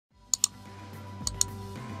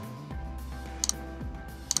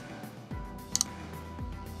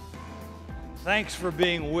Thanks for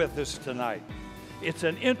being with us tonight. It's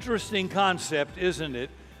an interesting concept, isn't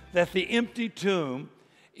it, that the empty tomb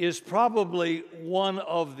is probably one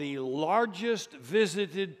of the largest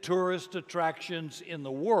visited tourist attractions in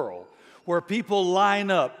the world, where people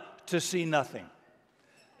line up to see nothing.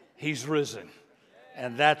 He's risen,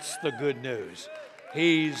 and that's the good news.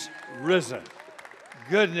 He's risen.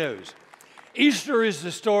 Good news. Easter is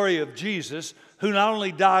the story of Jesus, who not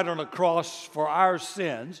only died on a cross for our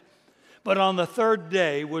sins, but on the third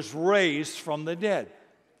day was raised from the dead.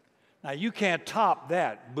 Now, you can't top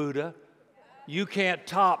that, Buddha. You can't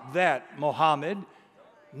top that, Muhammad.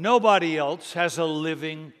 Nobody else has a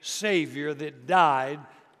living Savior that died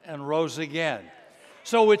and rose again.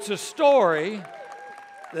 So it's a story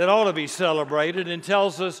that ought to be celebrated and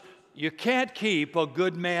tells us you can't keep a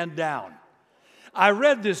good man down. I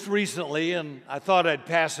read this recently, and I thought I'd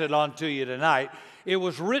pass it on to you tonight. It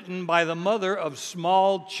was written by the mother of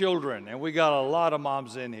small children, and we got a lot of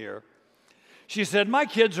moms in here. She said, "My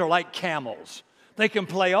kids are like camels. They can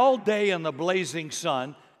play all day in the blazing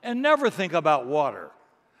sun and never think about water.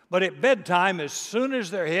 But at bedtime, as soon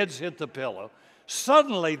as their heads hit the pillow,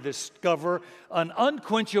 suddenly discover an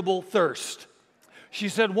unquenchable thirst." She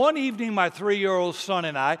said, "One evening, my 3-year-old son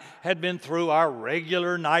and I had been through our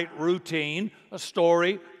regular night routine, a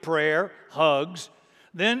story, prayer, hugs.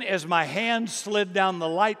 Then, as my hand slid down the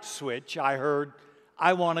light switch, I heard,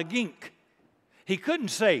 'I want a gink.' He couldn't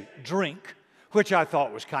say drink, which I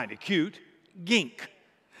thought was kind of cute, gink.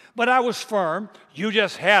 But I was firm. 'You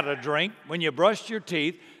just had a drink when you brushed your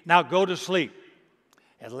teeth. Now go to sleep.'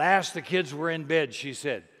 At last the kids were in bed," she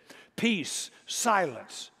said. "Peace,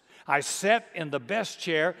 silence. I sat in the best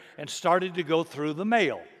chair and started to go through the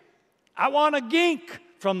mail. 'I want a gink,'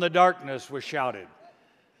 from the darkness was shouted.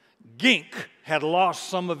 Gink had lost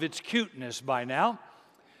some of its cuteness by now.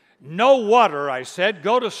 'No water,' I said.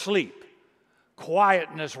 'Go to sleep.'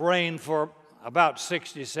 Quietness reigned for about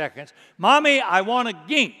 60 seconds. 'Mommy, I want a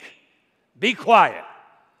gink.' 'Be quiet.'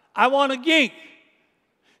 'I want a gink.'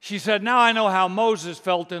 She said, 'Now I know how Moses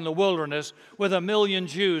felt in the wilderness with 1,000,000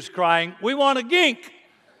 Jews crying, 'We want a gink.'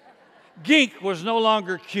 Gink was no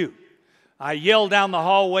longer cute. I yelled down the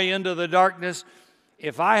hallway into the darkness,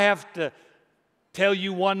 'If I have to tell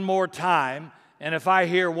you one more time, and if I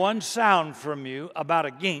hear one sound from you about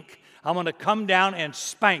a gink, I'm going to come down and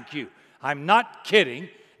spank you. I'm not kidding.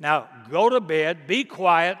 Now go to bed, be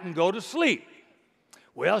quiet, and go to sleep.'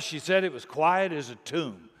 Well," she said, "it was quiet as a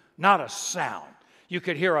tomb, not a sound. You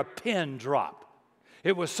could hear a pin drop.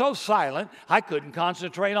 It was so silent, I couldn't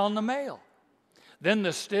concentrate on the mail. Then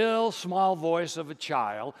the still, small voice of a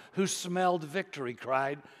child who smelled victory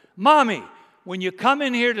cried, 'Mommy, when you come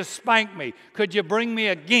in here to spank me, could you bring me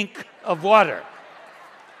a gink of water?'"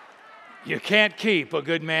 You can't keep a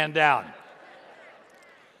good man down.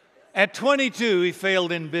 At 22, he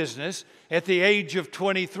failed in business. At the age of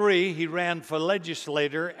 23, he ran for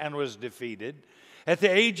legislator and was defeated. At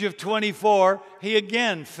the age of 24, he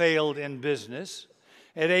again failed in business.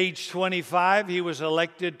 At age 25, he was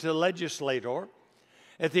elected to legislator.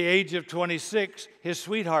 At the age of 26, his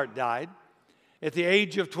sweetheart died. At the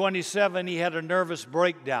age of 27, he had a nervous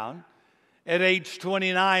breakdown. At age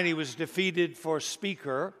 29, he was defeated for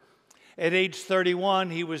speaker. At age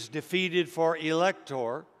 31, he was defeated for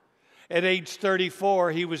elector. At age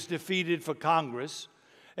 34, he was defeated for Congress.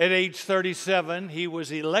 At age 37, he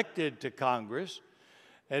was elected to Congress.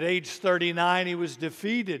 At age 39, he was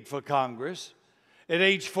defeated for Congress. At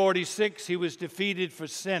age 46, he was defeated for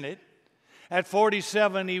Senate. At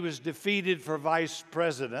 47, he was defeated for vice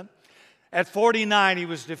president. At 49, he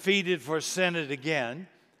was defeated for Senate again.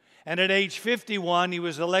 And at age 51, he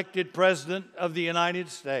was elected President of the United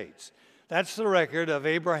States. That's the record of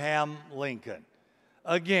Abraham Lincoln.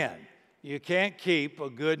 Again, you can't keep a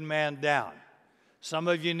good man down. Some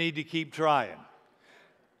of you need to keep trying.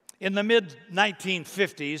 In the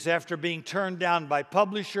mid-1950s, after being turned down by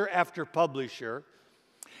publisher after publisher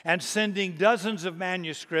and sending dozens of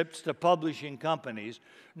manuscripts to publishing companies,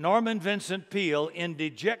 Norman Vincent Peale, in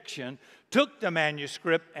dejection, took the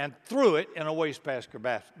manuscript and threw it in a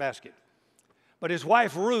wastebasket. But his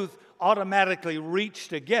wife, Ruth, automatically reached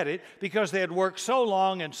to get it because they had worked so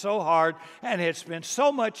long and so hard and had spent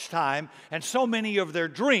so much time, and so many of their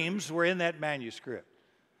dreams were in that manuscript.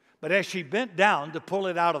 But as she bent down to pull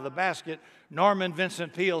it out of the basket, Norman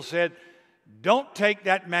Vincent Peale said, "Don't take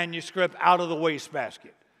that manuscript out of the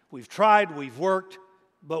wastebasket. We've tried, we've worked,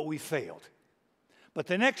 but we failed." But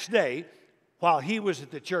the next day, while he was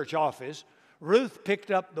at the church office, Ruth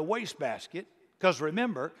picked up the wastebasket, because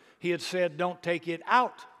remember, he had said, "Don't take it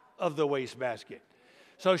out of the wastebasket."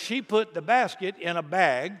 So she put the basket in a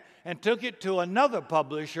bag and took it to another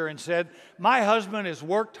publisher and said, "My husband has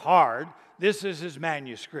worked hard. This is his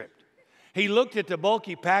manuscript." He looked at the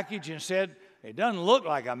bulky package and said, "It doesn't look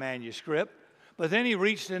like a manuscript." But then he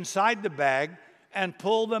reached inside the bag and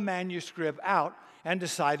pulled the manuscript out and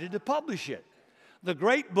decided to publish it. The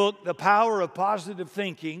great book, The Power of Positive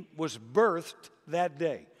Thinking, was birthed that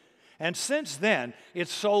day. And since then,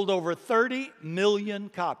 it's sold over 30 million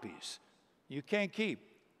copies. You can't keep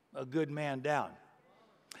a good man down.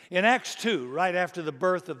 In Acts 2, right after the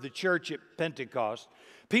birth of the church at Pentecost,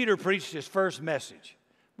 Peter preached his first message.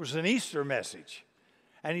 It was an Easter message.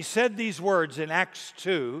 And he said these words in Acts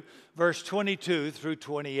 2, verse 22 through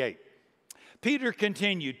 28. Peter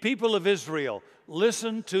continued, "People of Israel,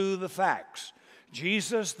 listen to the facts.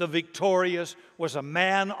 Jesus, the victorious, was a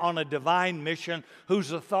man on a divine mission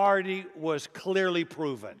whose authority was clearly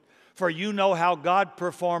proven. For you know how God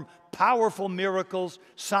performed powerful miracles,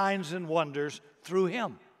 signs, and wonders through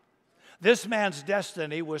him. This man's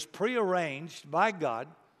destiny was prearranged by God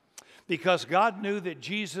because God knew that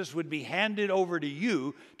Jesus would be handed over to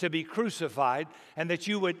you to be crucified and that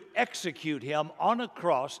you would execute him on a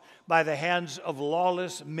cross by the hands of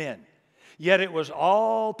lawless men. Yet it was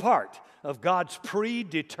all part of God's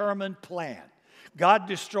predetermined plan. God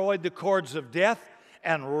destroyed the cords of death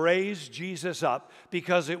and raised Jesus up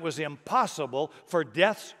because it was impossible for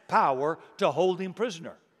death's power to hold him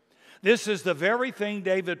prisoner. This is the very thing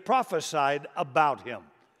David prophesied about him.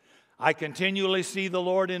 I continually see the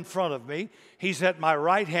Lord in front of me. He's at my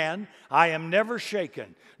right hand. I am never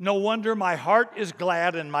shaken. No wonder my heart is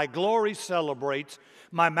glad and my glory celebrates.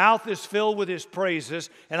 My mouth is filled with his praises,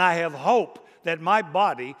 and I have hope that in my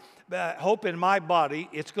body,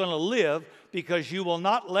 it's going to live, because you will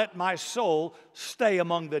not let my soul stay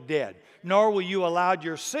among the dead, nor will you allow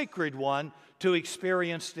your sacred one to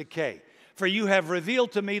experience decay. For you have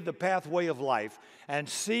revealed to me the pathway of life, and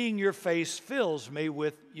seeing your face fills me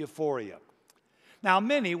with euphoria." Now,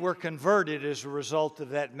 many were converted as a result of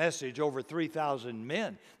that message, over 3,000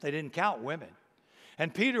 men. They didn't count women.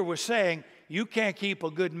 And Peter was saying, you can't keep a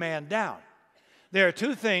good man down. There are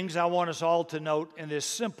two things I want us all to note in this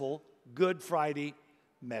simple Good Friday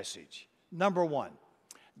message. Number one,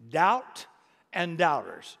 doubt and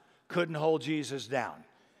doubters couldn't hold Jesus down.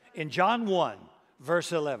 In John 1,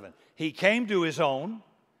 verse 11, he came to his own,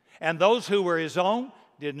 and those who were his own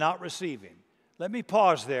did not receive him. Let me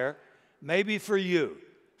pause there. Maybe for you,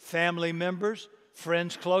 family members,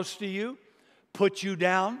 friends close to you, put you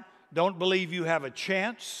down, don't believe you have a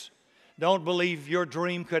chance, don't believe your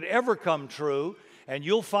dream could ever come true, and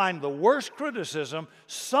you'll find the worst criticism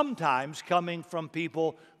sometimes coming from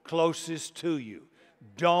people closest to you.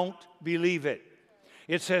 Don't believe it.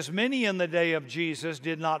 It says many in the day of Jesus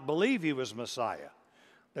did not believe he was Messiah.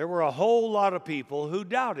 There were a whole lot of people who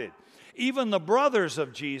doubted. Even the brothers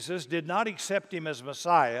of Jesus did not accept him as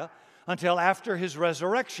Messiah until after his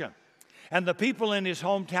resurrection. And the people in his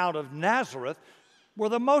hometown of Nazareth were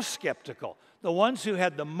the most skeptical, the ones who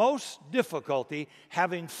had the most difficulty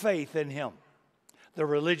having faith in him. The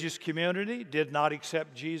religious community did not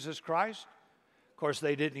accept Jesus Christ. Of course,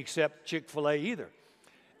 they didn't accept Chick-fil-A either.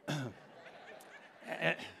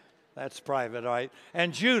 That's private, right?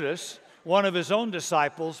 And Judas, one of his own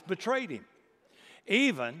disciples, betrayed him.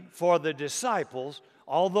 Even for the disciples,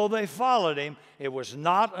 although they followed him, it was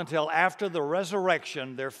not until after the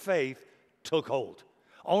resurrection their faith took hold.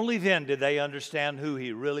 Only then did they understand who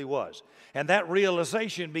he really was. And that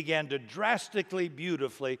realization began to drastically,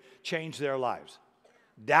 beautifully change their lives.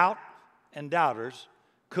 Doubt and doubters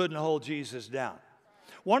couldn't hold Jesus down.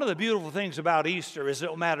 One of the beautiful things about Easter is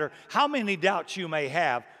no matter how many doubts you may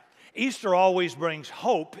have, Easter always brings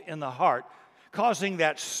hope in the heart, causing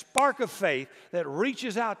that spark of faith that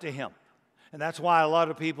reaches out to him. And that's why a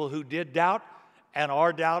lot of people who did doubt and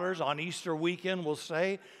are doubters on Easter weekend will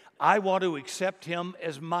say, I want to accept him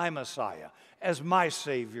as my Messiah, as my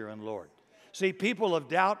Savior and Lord. See, people of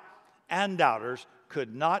doubt and doubters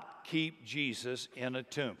could not keep Jesus in a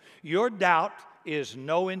tomb. Your doubt is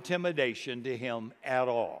no intimidation to him at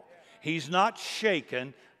all. He's not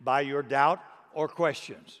shaken by your doubt or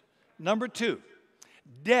questions. Number two,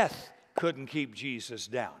 death couldn't keep Jesus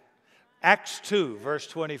down. Acts 2, verse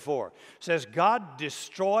 24 says, God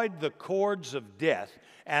destroyed the cords of death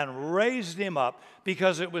and raised him up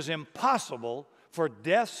because it was impossible for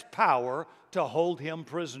death's power to hold him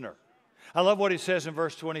prisoner. I love what he says in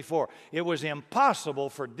verse 24. It was impossible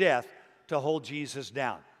for death to hold Jesus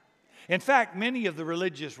down. In fact, many of the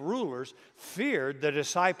religious rulers feared the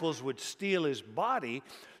disciples would steal his body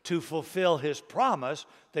to fulfill his promise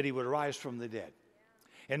that he would rise from the dead.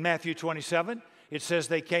 In Matthew 27, it says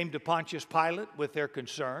they came to Pontius Pilate with their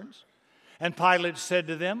concerns. And Pilate said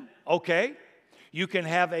to them, okay, you can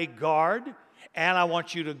have a guard, and I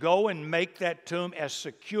want you to go and make that tomb as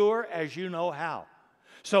secure as you know how.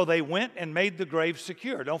 So they went and made the grave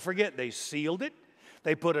secure. Don't forget, they sealed it.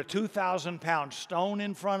 They put a 2,000-pound stone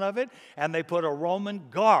in front of it, and they put a Roman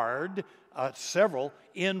guard, several,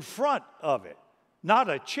 in front of it. Not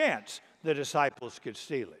a chance the disciples could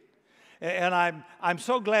steal it. And I'm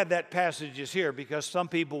so glad that passage is here, because some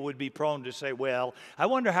people would be prone to say, well, I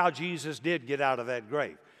wonder how Jesus did get out of that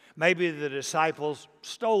grave. Maybe the disciples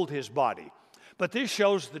stole his body. But this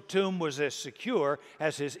shows the tomb was as secure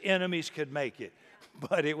as his enemies could make it.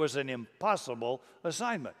 But it was an impossible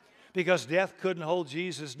assignment, because death couldn't hold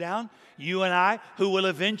Jesus down. You and I, who will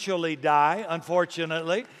eventually die,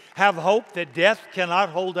 unfortunately, have hope that death cannot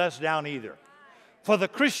hold us down either. For the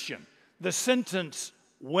Christian, the sentence,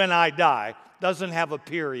 when I die, doesn't have a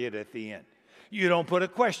period at the end. You don't put a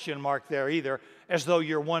question mark there either, as though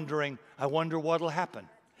you're wondering, I wonder what'll happen.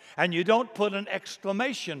 And you don't put an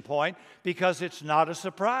exclamation point, because it's not a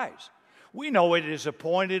surprise. We know it is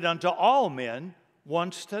appointed unto all men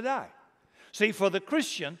once to die. See, for the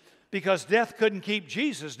Christian, because death couldn't keep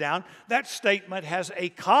Jesus down, that statement has a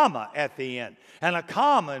comma at the end. And a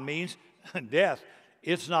comma means death,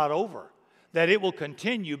 it's not over. That it will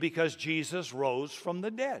continue because Jesus rose from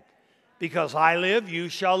the dead. Because I live, you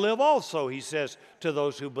shall live also, he says to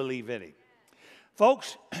those who believe in him.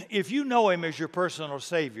 Folks, if you know him as your personal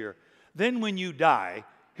Savior, then when you die,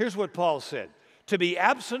 here's what Paul said. To be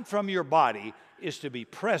absent from your body is to be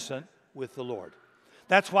present with the Lord.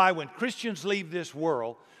 That's why when Christians leave this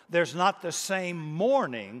world, there's not the same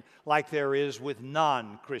mourning like there is with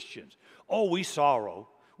non-Christians. Oh, we sorrow,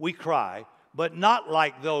 we cry, but not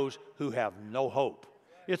like those who have no hope.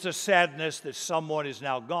 It's a sadness that someone is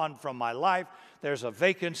now gone from my life. There's a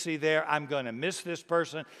vacancy there. I'm going to miss this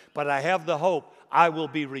person, but I have the hope I will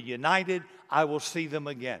be reunited. I will see them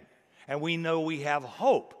again. And we know we have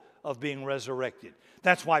hope of being resurrected.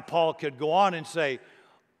 That's why Paul could go on and say,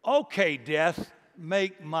 okay, death,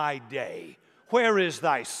 make my day. Where is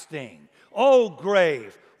thy sting? O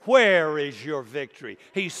grave, where is your victory?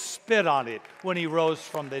 He spit on it when he rose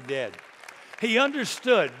from the dead. He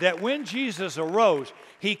understood that when Jesus arose,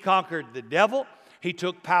 he conquered the devil, he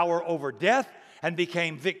took power over death, and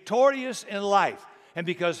became victorious in life. And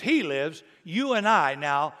because he lives, you and I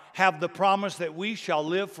now have the promise that we shall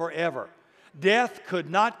live forever. Death could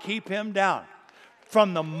not keep him down.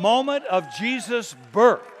 From the moment of Jesus'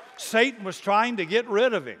 birth, Satan was trying to get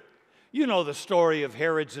rid of him. You know the story of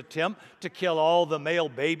Herod's attempt to kill all the male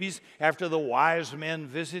babies after the wise men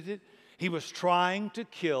visited. He was trying to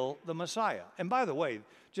kill the Messiah. And by the way,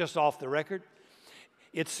 just off the record,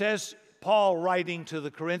 it says, Paul writing to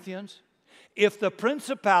the Corinthians, if the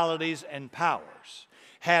principalities and powers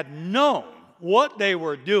had known what they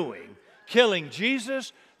were doing, killing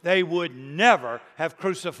Jesus, they would never have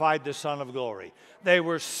crucified the Son of Glory. They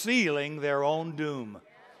were sealing their own doom.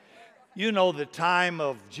 You know the time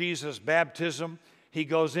of Jesus' baptism. He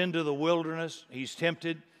goes into the wilderness. He's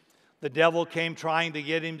tempted. The devil came trying to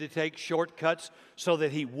get him to take shortcuts so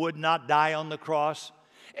that he would not die on the cross.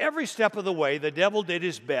 Every step of the way, the devil did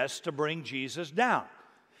his best to bring Jesus down.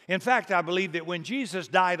 In fact, I believe that when Jesus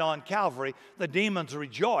died on Calvary, the demons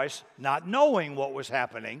rejoiced, not knowing what was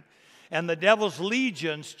happening, and the devil's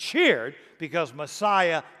legions cheered because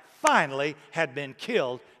Messiah finally had been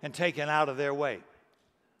killed and taken out of their way.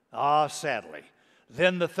 Ah, sadly,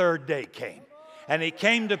 then the third day came, and it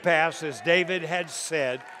came to pass, as David had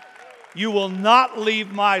said, you will not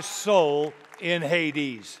leave my soul in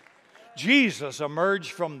Hades. Jesus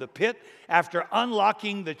emerged from the pit after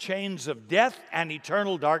unlocking the chains of death and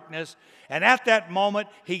eternal darkness, and at that moment,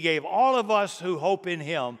 he gave all of us who hope in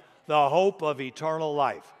him the hope of eternal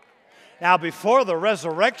life. Now, before the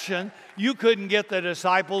resurrection, you couldn't get the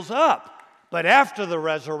disciples up, but after the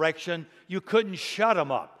resurrection, you couldn't shut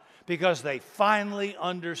them up because they finally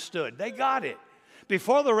understood. They got it.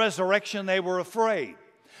 Before the resurrection, they were afraid.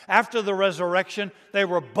 After the resurrection, they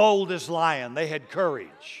were bold as lion. They had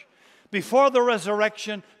courage. Before the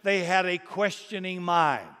resurrection, they had a questioning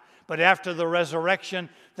mind. But after the resurrection,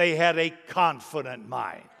 they had a confident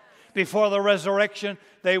mind. Before the resurrection,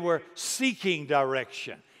 they were seeking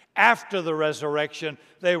direction. After the resurrection,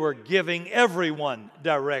 they were giving everyone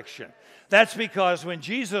direction. That's because when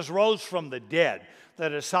Jesus rose from the dead, the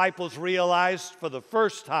disciples realized for the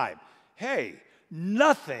first time, hey,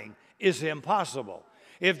 nothing is impossible.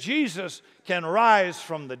 If Jesus can rise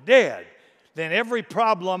from the dead, then every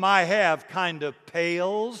problem I have kind of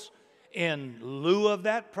pales in lieu of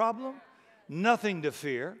that problem. Nothing to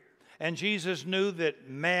fear. And Jesus knew that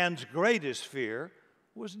man's greatest fear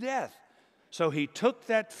was death. So he took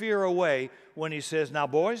that fear away when he says, now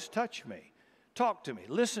boys, touch me, talk to me,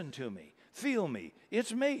 listen to me, feel me.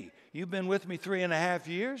 It's me. You've been with me 3.5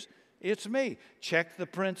 years. It's me. Check the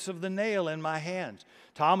prints of the nail in my hands.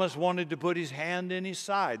 Thomas wanted to put his hand in his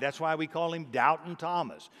side. That's why we call him Doubting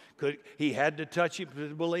Thomas. He had to touch it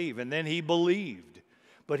to believe, and then he believed.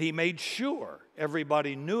 But he made sure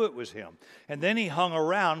everybody knew it was him. And then he hung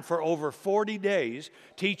around for over 40 days,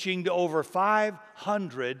 teaching to over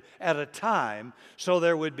 500 at a time, so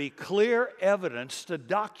there would be clear evidence to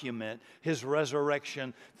document his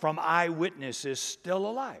resurrection from eyewitnesses still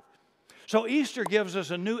alive. So Easter gives us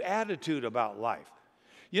a new attitude about life.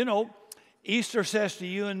 You know, Easter says to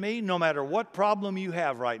you and me, no matter what problem you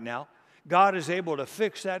have right now, God is able to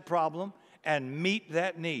fix that problem and meet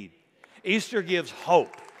that need. Easter gives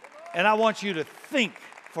hope. And I want you to think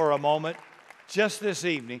for a moment, just this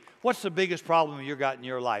evening, what's the biggest problem you've got in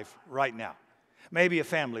your life right now? Maybe a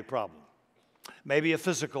family problem. Maybe a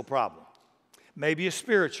physical problem. Maybe a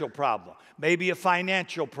spiritual problem. Maybe a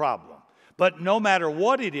financial problem. But no matter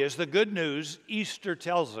what it is, the good news, Easter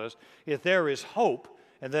tells us, if there is hope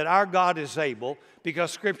and that our God is able,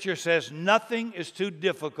 because Scripture says nothing is too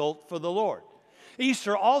difficult for the Lord.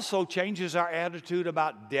 Easter also changes our attitude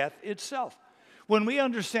about death itself. When we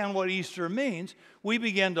understand what Easter means, we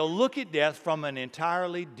begin to look at death from an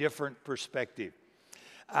entirely different perspective.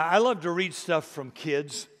 I love to read stuff from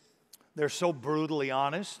kids. They're so brutally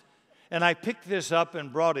honest. And I picked this up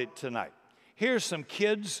and brought it tonight. Here's some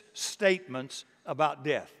kids' statements about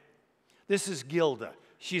death. This is Gilda.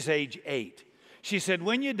 She's age 8. She said,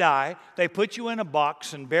 when you die, they put you in a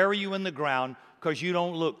box and bury you in the ground because you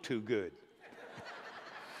don't look too good.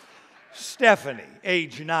 Stephanie,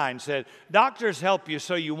 age 9, said, doctors help you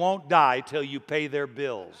so you won't die till you pay their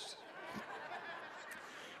bills.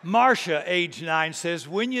 Marcia, age 9, says,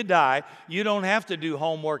 when you die, you don't have to do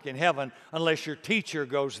homework in heaven unless your teacher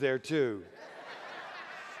goes there too.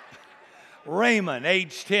 Raymond,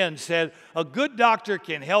 age 10, said, a good doctor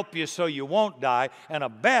can help you so you won't die, and a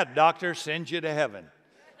bad doctor sends you to heaven.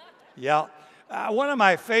 Yeah. One of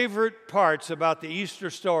my favorite parts about the Easter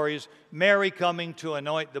story is Mary coming to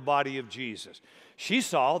anoint the body of Jesus. She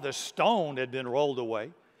saw the stone had been rolled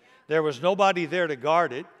away. There was nobody there to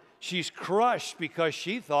guard it. She's crushed because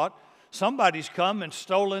she thought, somebody's come and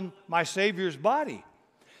stolen my Savior's body.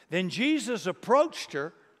 Then Jesus approached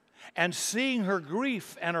her, and seeing her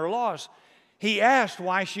grief and her loss, he asked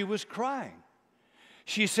why she was crying.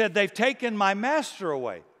 She said, they've taken my master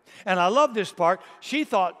away. And I love this part. She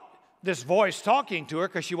thought this voice talking to her,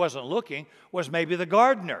 because she wasn't looking, was maybe the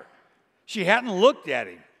gardener. She hadn't looked at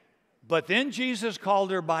him. But then Jesus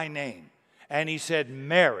called her by name, and he said,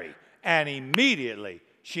 Mary. And immediately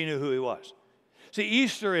she knew who he was. See,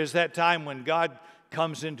 Easter is that time when God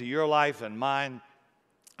comes into your life and mine,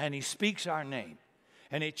 and he speaks our name,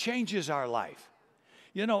 and it changes our life.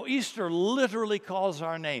 You know, Easter literally calls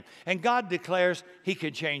our name, and God declares he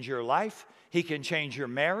can change your life, he can change your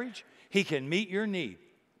marriage, he can meet your need.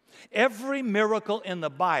 Every miracle in the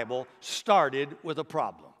Bible started with a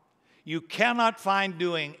problem. You cannot find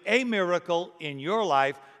doing a miracle in your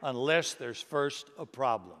life unless there's first a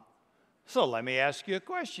problem. So let me ask you a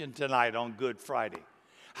question tonight on Good Friday.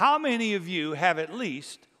 How many of you have at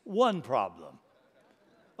least one problem?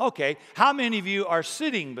 Okay, how many of you are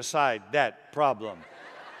sitting beside that problem?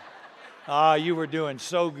 You were doing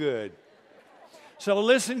so good. So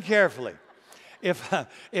listen carefully.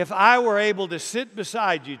 If I were able to sit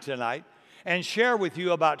beside you tonight and share with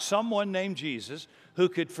you about someone named Jesus who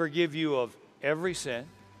could forgive you of every sin,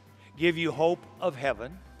 give you hope of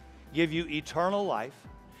heaven, give you eternal life,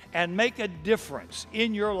 and make a difference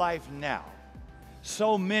in your life now,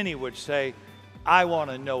 so many would say, I want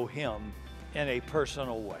to know him in a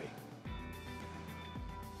personal way.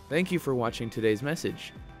 Thank you for watching today's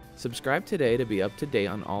message. Subscribe today to be up to date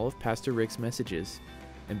on all of Pastor Rick's messages,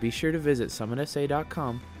 and be sure to visit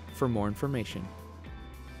summitsa.com for more information.